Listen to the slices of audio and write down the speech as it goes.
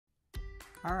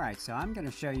Alright, so I'm going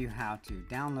to show you how to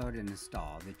download and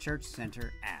install the Church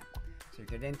Center app. So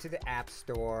get into the App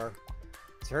Store,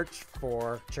 search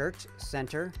for Church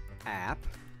Center app.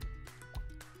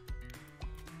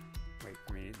 Wait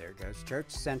for me, there it goes,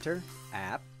 Church Center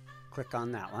app. Click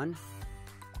on that one,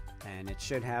 and it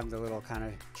should have the little kind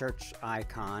of church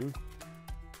icon.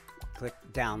 Click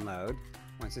download.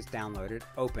 Once it's downloaded,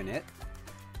 open it.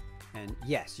 And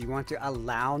yes, you want to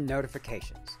allow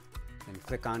notifications. Then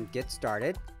click on Get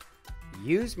Started.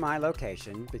 Use my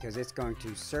location because it's going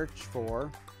to search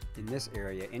for, in this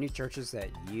area, any churches that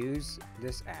use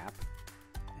this app.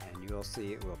 And you will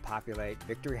see it will populate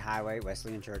Victory Highway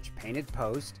Wesleyan Church painted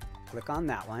post. Click on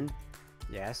that one.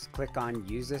 Yes, click on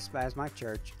Use this as my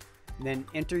church. And then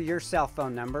enter your cell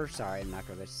phone number. Sorry, I'm not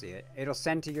going to let you see it. It'll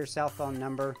send to your cell phone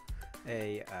number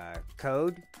a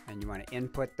code, and you want to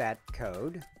input that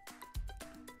code.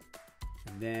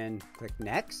 And then click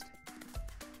Next.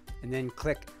 And then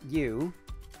click You,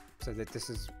 so that this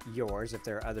is yours. If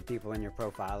there are other people in your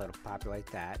profile, it'll populate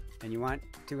that. And you want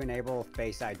to enable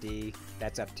Face ID.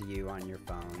 That's up to you on your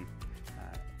phone.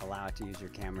 Allow it to use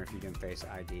your camera if you're doing Face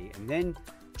ID. And then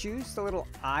choose the little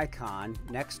icon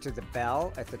next to the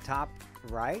bell at the top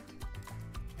right.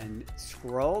 And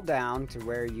scroll down to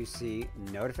where you see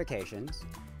Notifications.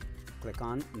 Click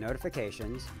on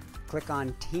Notifications. Click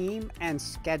on Team and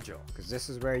Schedule, because this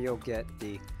is where you'll get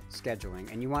the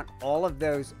scheduling, and you want all of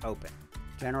those open.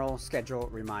 General schedule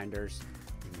reminders.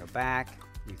 You can go back,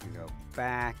 you can go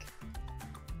back,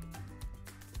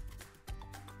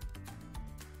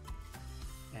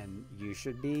 and you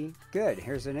should be good.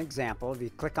 Here's an example. If you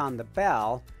click on the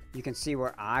bell, you can see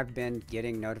where I've been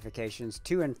getting notifications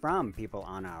to and from people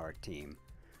on our team.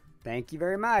 Thank you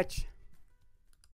very much.